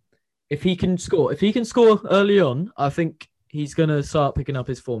now if he can score. If he can score early on, I think he's going to start picking up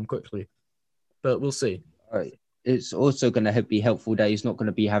his form quickly. But we'll see. It's also going to be helpful that he's not going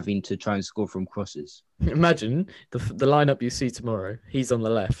to be having to try and score from crosses. Imagine the lineup you see tomorrow. He's on the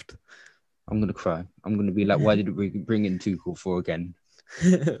left. I'm going to cry. I'm going to be like, why did we bring in Tuchel for again?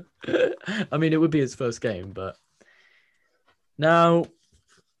 I mean, it would be his first game, but now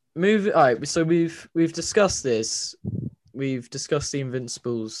all right, so we've discussed this. We've discussed the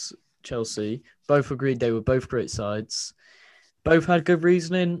Invincibles, Chelsea. Both agreed they were both great sides. Both had good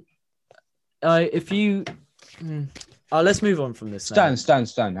reasoning. Let's move on from this. Stan,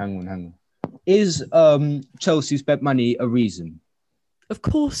 hang on. Is Chelsea spent money a reason? Of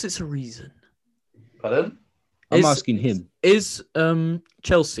course it's a reason. Pardon? I'm asking him. Is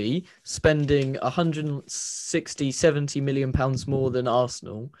Chelsea spending 160-70 million pounds more than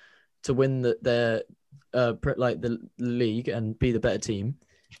Arsenal to win their the league and be the better team?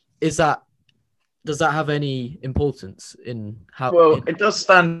 Does that have any importance in how? Well, it does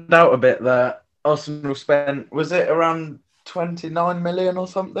stand out a bit that Arsenal spent, was it around 29 million or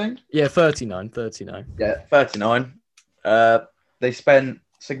something? Yeah, 39. Yeah, 39. They spent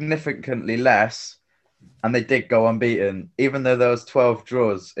significantly less, and they did go unbeaten. Even though there was 12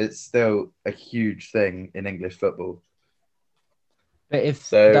 draws, it's still a huge thing in English football. But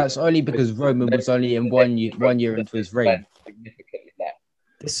that's only because Roman was only in one year into his reign. Significantly less.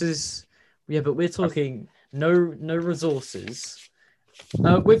 This is but we're talking no resources.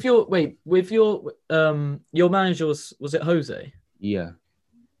 With your manager was it Jose? Yeah.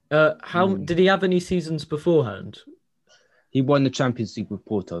 How did he have any seasons beforehand? He won the Champions League with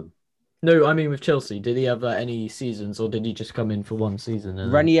Porto. No, I mean with Chelsea. Did he have any seasons, or did he just come in for one season?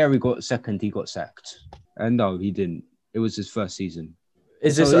 Ranieri got second. He got sacked. No, he didn't. It was his first season.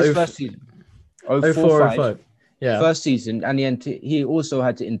 Is this his first season? 04-05. Yeah. First season, and he also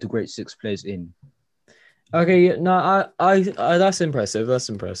had to integrate 6 players in. Okay, no, I that's impressive. That's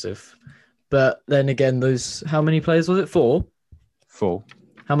impressive. But then again, those how many players was it? 4. 4.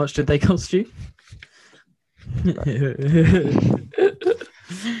 How much did they cost you?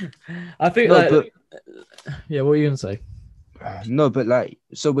 I think what are you gonna say? No, but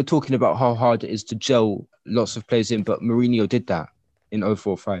so we're talking about how hard it is to gel lots of players in, but Mourinho did that in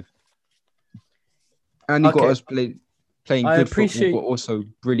 04-05. And he got us playing good football, but also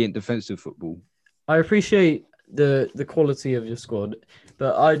brilliant defensive football. I appreciate the quality of your squad,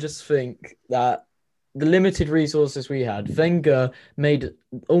 but I just think that the limited resources we had, Wenger made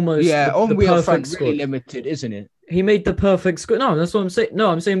almost the perfect squad. Really limited, isn't it? He made the perfect squad. No, that's what I'm saying.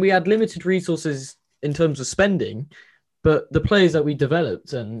 No, I'm saying we had limited resources in terms of spending, but the players that we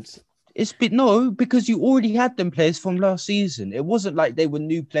developed because you already had them players from last season. It wasn't like they were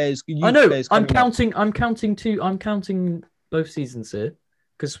new players. I know. I'm counting both seasons here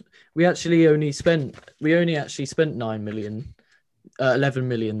because we only spent 9 million, 11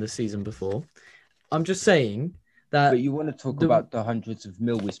 million the season before. I'm just saying that. But you want to talk about the hundreds of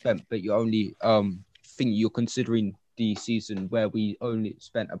mil we spent, but you only you're considering the season where we only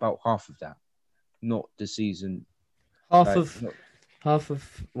spent about half of that, not the season. Half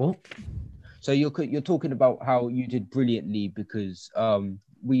of what? So you're talking about how you did brilliantly because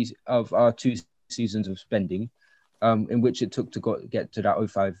we of our 2 seasons of spending, in which it took to get to that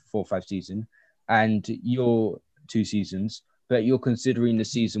 05-05 season, and your 2 seasons, but you're considering the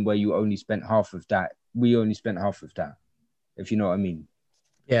season where you only spent half of that. We only spent half of that, if you know what I mean.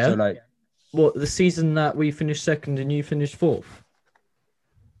 Yeah. So what, the season that we finished second and you finished 4th?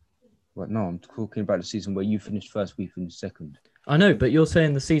 Well, no, I'm talking about the season where you finished first, we finished second. I know, but you're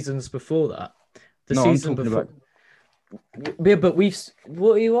saying the seasons before that. I'm talking about. Yeah, but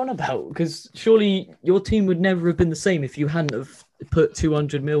what are you on about? Because surely your team would never have been the same if you hadn't have put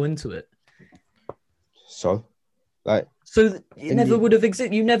 200 mil into it. So, like, It never would have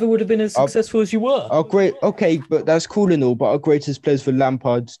existed. You never would have been as successful as you were. our great, okay, but that's cool and all. But our greatest players were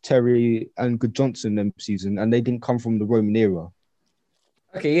Lampard, Terry, and Good Johnson them season, and they didn't come from the Roman era.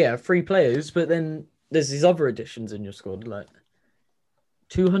 Okay, yeah, 3 players, but then there's these other additions in your squad. Like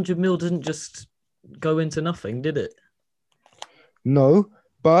 200 mil didn't just go into nothing, did it? No,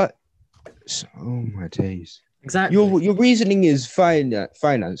 but oh my days. Exactly. Your reasoning is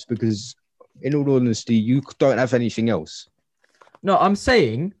finance because, in all honesty, you don't have anything else. No, I'm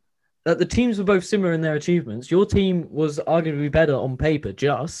saying that the teams were both similar in their achievements. Your team was arguably better on paper,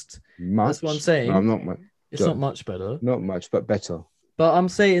 just. Much. That's what I'm saying. No, not much. It's not much better. Not much, but better. But I'm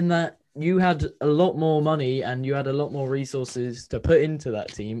saying that you had a lot more money and you had a lot more resources to put into that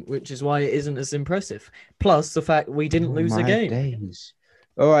team, which is why it isn't as impressive. Plus the fact we didn't lose a game. Days.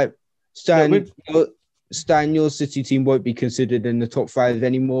 All right, Stan, your City team won't be considered in the top 5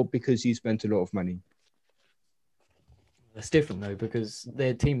 anymore because you spent a lot of money. That's different though, because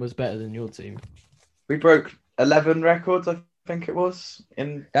their team was better than your team. We broke 11 records, I think it was.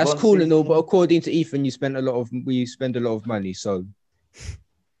 That's cool season. And all, but according to Ethan, we spend a lot of money. So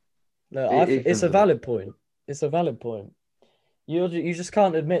no, it's a valid point. It's a valid point. You just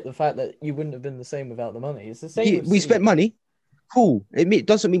can't admit the fact that you wouldn't have been the same without the money. It's the same. We spent money. Cool. It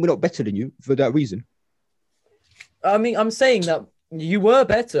doesn't mean we're not better than you for that reason. I mean, I'm saying that you were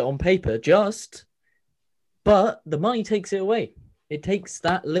better on paper, but the money takes it away. It takes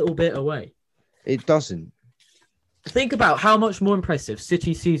that little bit away. It doesn't. Think about how much more impressive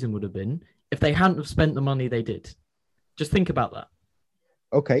City's season would have been if they hadn't have spent the money they did. Just think about that.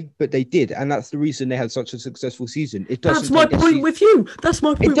 Okay, but they did, and that's the reason they had such a successful season. That's my point with you. That's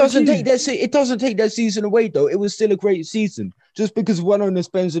my point. It doesn't take that season away, though. It was still a great season. Just because one owner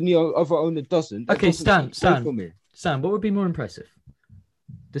spends and the other owner doesn't. Okay, Stan, what would be more impressive?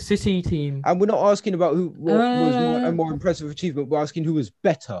 The City team. And we're not asking about who was a more impressive achievement. We're asking who was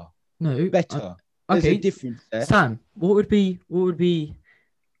better. No, better. There's a difference there. Stan, what would be?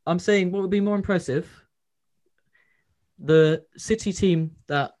 I'm saying what would be more impressive? The City team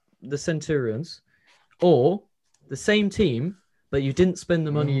that the Centurions, or the same team, but you didn't spend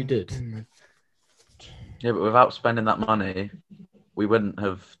the money you did. Yeah, but without spending that money, we wouldn't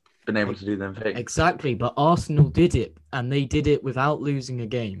have been able to do them things. Exactly, but Arsenal did it, and they did it without losing a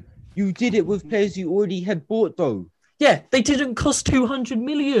game. You did it with players you already had bought, though. Yeah, they didn't cost 200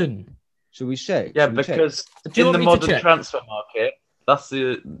 million. Shall we check? Yeah, because in the modern transfer market,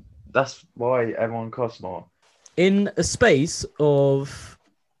 that's why everyone costs more. In a space of,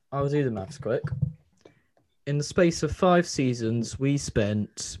 I'll do the maths quick. In the space of 5 seasons, we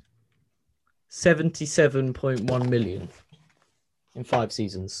spent 77.1 million in 5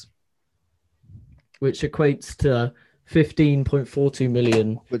 seasons, which equates to 15.42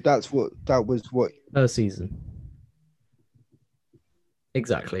 million. But that was what per season.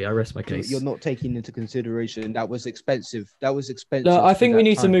 Exactly. I rest my case. You're not taking into consideration that was expensive. No, I think we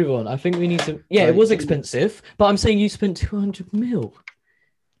need to move on. I think we need to. Yeah, it was expensive, but I'm saying you spent 200 mil,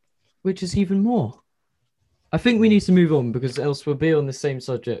 which is even more. I think we need to move on because else we'll be on the same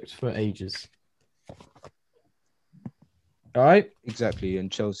subject for ages. All right. Exactly, and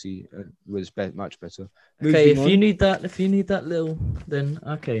Chelsea was much better. Okay, if you need that little, then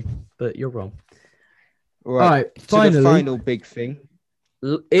okay, but you're wrong. All right. Finally, the final big thing.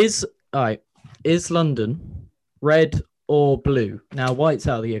 Is London red or blue? Now white's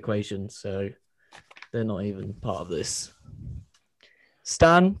out of the equation, so they're not even part of this.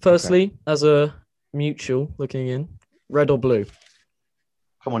 Stan, firstly, as a mutual looking in, red or blue?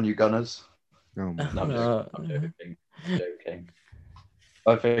 Come on, you Gunners. Oh, no, I'm joking.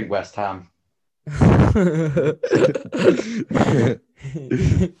 I think West Ham.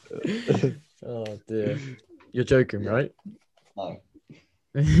 Oh dear. You're joking, right? No.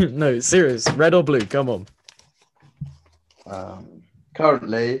 No, serious. Red or blue? Come on.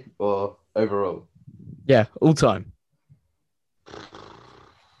 Currently or overall? Yeah, all time.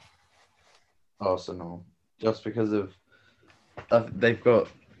 Arsenal. Just because of they've got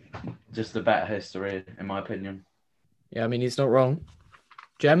just a better history, in my opinion. Yeah, I mean, he's not wrong.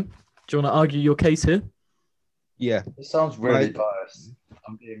 Jem, do you want to argue your case here? Yeah. It sounds really biased.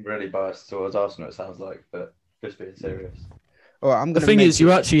 I'm being really biased towards Arsenal, it sounds like, but just being serious. All right, the thing is,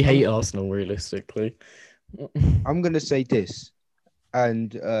 you actually hate Arsenal, realistically. I'm going to say this,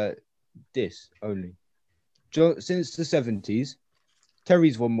 and this only. Since the 70s,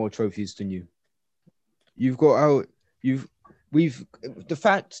 Terry's won more trophies than you. The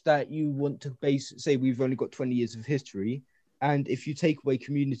fact that you want to say we've only got 20 years of history, and if you take away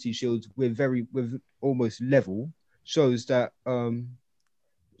Community Shields, we're almost level, shows that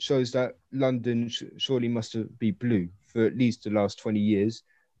shows that London surely must be blue for at least the last 20 years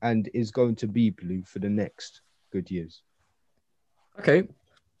and is going to be blue for the next good years. Okay,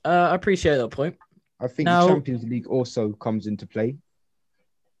 I appreciate that point. I think Now- the Champions League also comes into play.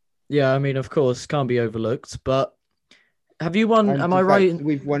 Yeah, I mean, of course, can't be overlooked. But have you won? And Am the I fact right? that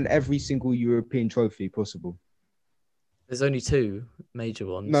we've won every single European trophy possible. There's only two major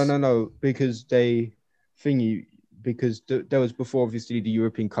ones. No, because there was before obviously the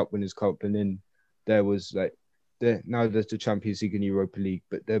European Cup Winners' Cup, and then there was now there's the Champions League and Europa League,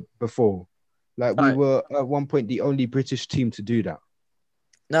 but before, we Alright. were at one point the only British team to do that.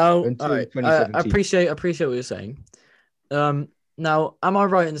 Now, Until all right, I 2017. appreciate what you're saying. Now, am I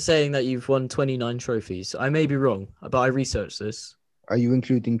right in saying that you've won 29 trophies? I may be wrong, but I researched this. Are you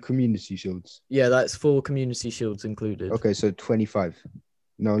including Community Shields? Yeah, that's 4 Community Shields included. Okay, so 25.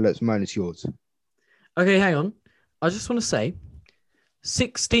 No, let's minus yours. Okay, hang on. I just want to say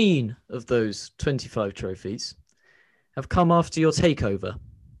 16 of those 25 trophies have come after your takeover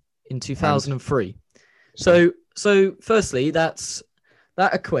in 2003. So firstly, that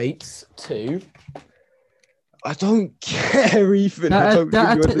equates to I don't care, Ethan. I that, don't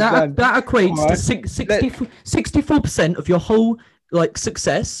that, think you that, understand. that equates Alright, to 64% of your whole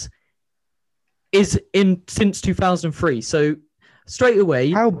success is in since 2003. So straight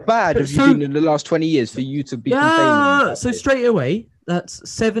away, How bad have So- you been in the last 20 years for you to be complaining? yeah. about So this? straight away, that's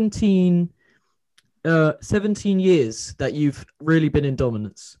 17 years that you've really been in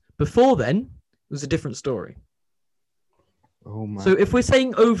dominance. Before then, it was a different story. Oh my. So if we're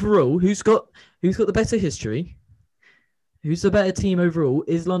saying overall, who's got the better history, who's the better team overall,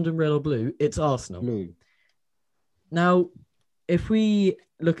 is London red or blue? It's Arsenal. Blue. Now, if we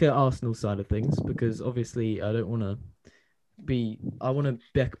look at Arsenal's side of things, because obviously I want to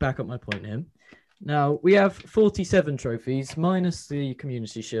back up my point here. Now, we have 47 trophies minus the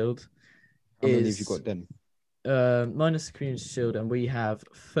Community Shield. How many have you got then? Minus the Community Shield, and we have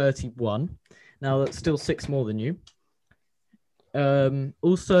 31. Now, that's still 6 more than you.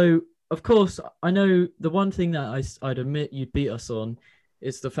 Also, of course, I know the one thing that I'd admit you'd beat us on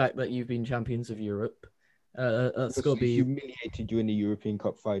is the fact that you've been champions of Europe. That's Because got to we be humiliated you in the European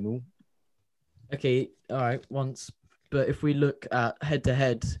Cup final. okay. All right, once. But if we look at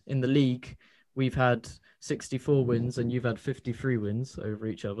head-to-head in the league, we've had 64 wins and you've had 53 wins over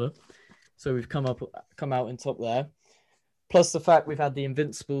each other. So we've come out in top there. Plus the fact we've had the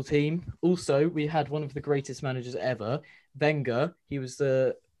invincible team. Also, we had one of the greatest managers ever, Wenger. He was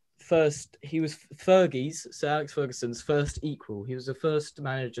Fergie's, Sir Alex Ferguson's first equal. He was the first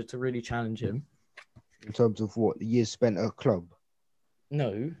manager to really challenge him. In terms of what the years spent at a club.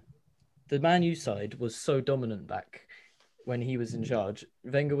 No, the Man U side was so dominant back when he was in charge.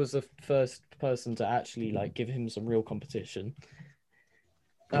 Wenger was the first person to actually give him some real competition.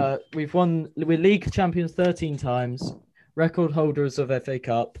 We're league champions 13 times, record holders of FA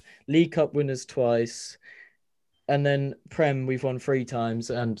Cup, League Cup winners twice, and then Prem we've won 3 times,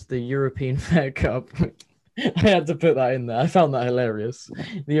 and the European Fair Cup. I had to put that in there. I found that hilarious.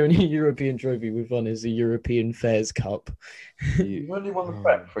 The only European trophy we've won is the European Fairs Cup. You've only won the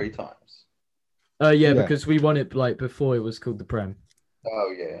Prem 3 times. Yeah, because we won it before it was called the Prem.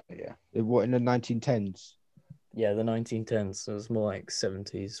 Oh yeah. What, in the 1910s? Yeah, the 1910s. So it was more like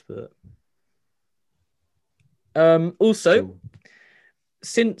 70s, but also Cool.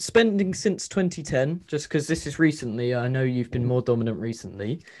 since 2010, just because this is recently, I know you've been more dominant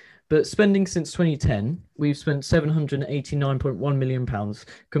recently, but spending since 2010, we've spent £789.1 million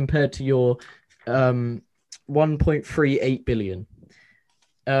compared to your 1.38 billion.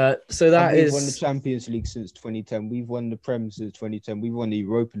 So that And we've is won the Champions League since 2010. We've won the Prem since 2010. We've won the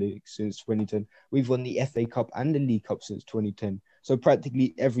Europa League since 2010. We've won the FA Cup and the League Cup since 2010. So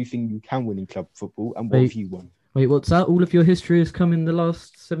practically everything you can win in club football. And what have you won? Wait, what's that? All of your history has come in the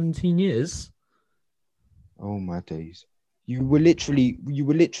last 17 years? Oh my days. You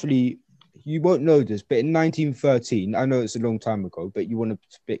won't know this, but in 1913, I know it's a long time ago, but you want to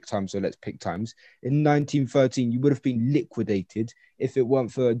pick times, so let's pick times. In 1913, you would have been liquidated if it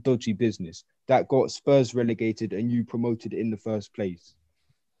weren't for a dodgy business that got Spurs relegated and you promoted in the first place.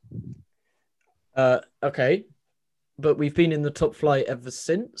 Okay. But we've been in the top flight ever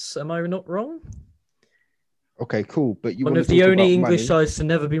since. Am I not wrong? Okay, cool. But you One want of to the talk only about English money. sides to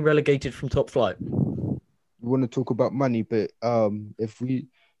never be relegated from top flight. You want to talk about money, but if we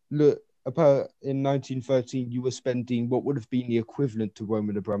look in 1913, you were spending what would have been the equivalent to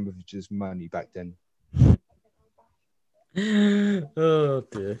Roman Abramovich's money back then. Oh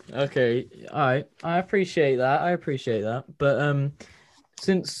dear. Okay. All right. I appreciate that. But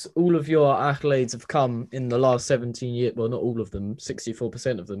since all of your accolades have come in the last 17 years, well, not all of them,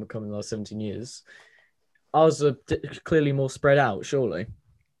 64% of them have come in the last 17 years. Ours are clearly more spread out, surely.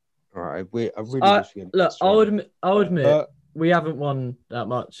 All right, I really I- wish we had. Look, I'll admit Uh, we haven't won that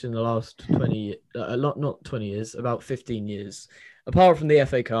much in the last 20, not 20 years, about 15 years. Apart from the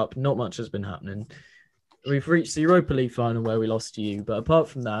FA Cup, not much has been happening. We've reached the Europa League final where we lost to you, but apart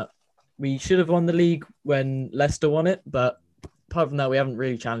from that, we should have won the league when Leicester won it, but apart from that, we haven't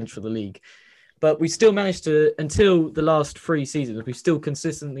really challenged for the league. But we still managed to, until the last 3 seasons, we still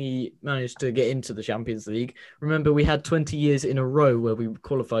consistently managed to get into the Champions League. Remember, we had 20 years in a row where we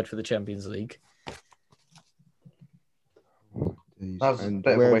qualified for the Champions League. That was a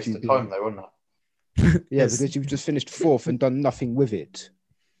bit of a waste of time, though, wasn't it? Yeah, Yes. because you've just finished 4th and done nothing with it.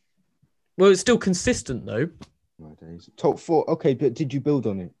 Well, it's still consistent, though. My days. Top 4. Okay, but did you build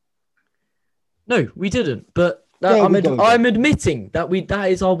on it? No, we didn't. But There we go, I'm admitting that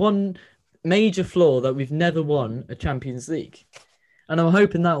that is our one major flaw, that we've never won a Champions League. And I'm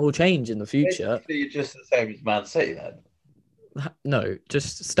hoping that will change in the future. Basically, you're just the same as Man City, then. No,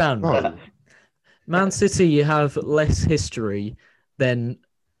 just stand. No. Man City have less history than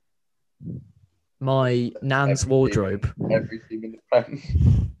my nan's wardrobe. Every team in the Prem.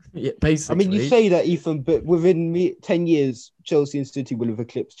 Yeah, I basically. mean, you say that, Ethan, but within 10 years, Chelsea and City will have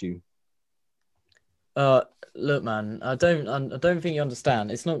eclipsed you. Look, man, I don't think you understand.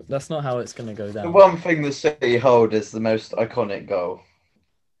 That's not how it's gonna go The down. one thing the City hold is the most iconic goal.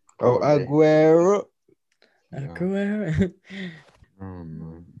 Oh, Probably. Aguero. Aguero. Oh,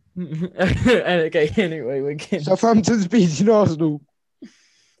 no. Okay, anyway, we're getting... Southampton's beating Arsenal.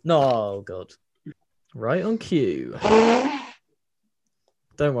 No, oh, God. Right on cue.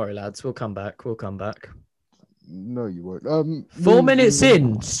 Don't worry, lads. We'll come back. No, you won't. 4 minutes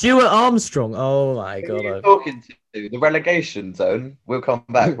in. Stuart Armstrong. Oh, my Who are you God. talking to? The relegation zone. We'll come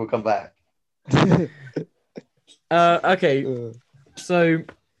back. Okay, so...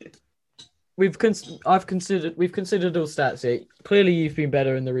 We've considered all stats here. Clearly, you've been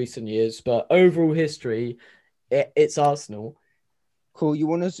better in the recent years, but overall history, it's Arsenal. Cool. You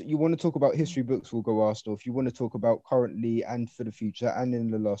want to talk about history books? We'll go Arsenal. If you want to talk about currently and for the future and in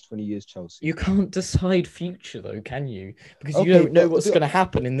the last 20 years, Chelsea. You can't decide future, though, can you? Because you Okay, don't know but what's going to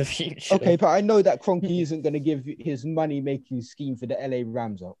happen in the future. Okay, but I know that Kroenke isn't going to give his money-making scheme for the LA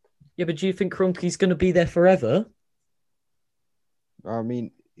Rams up. Yeah, but do you think Kroenke's going to be there forever? I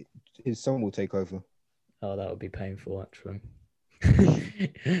mean, his son will take over. Oh, that would be painful, actually.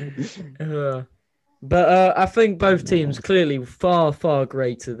 But I think both teams clearly far, far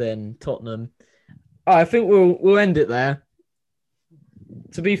greater than Tottenham. I think we'll end it there.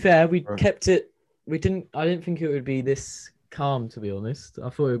 To be fair, we kept it. I didn't think it would be this calm, to be honest. I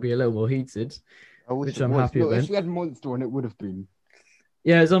thought it would be a little more heated, which I'm happy with. If we had Monster on, it would have been.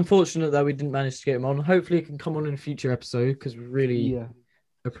 Yeah, it's unfortunate that we didn't manage to get him on. Hopefully, he can come on in a future episode because we really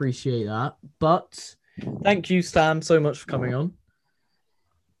appreciate that. But thank you, Stan, so much for coming on.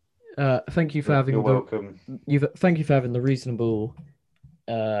 Thank you for having You're welcome. Thank you for having the reasonable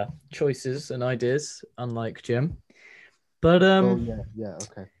choices and ideas, unlike Jim. But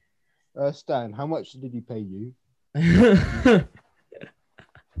okay. Stan, how much did he pay you?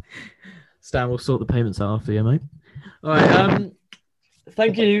 Stan will sort the payments out after you, mate. All right.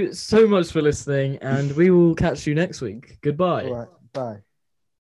 Thank you so much for listening, and we will catch you next week. Goodbye. All right. Bye.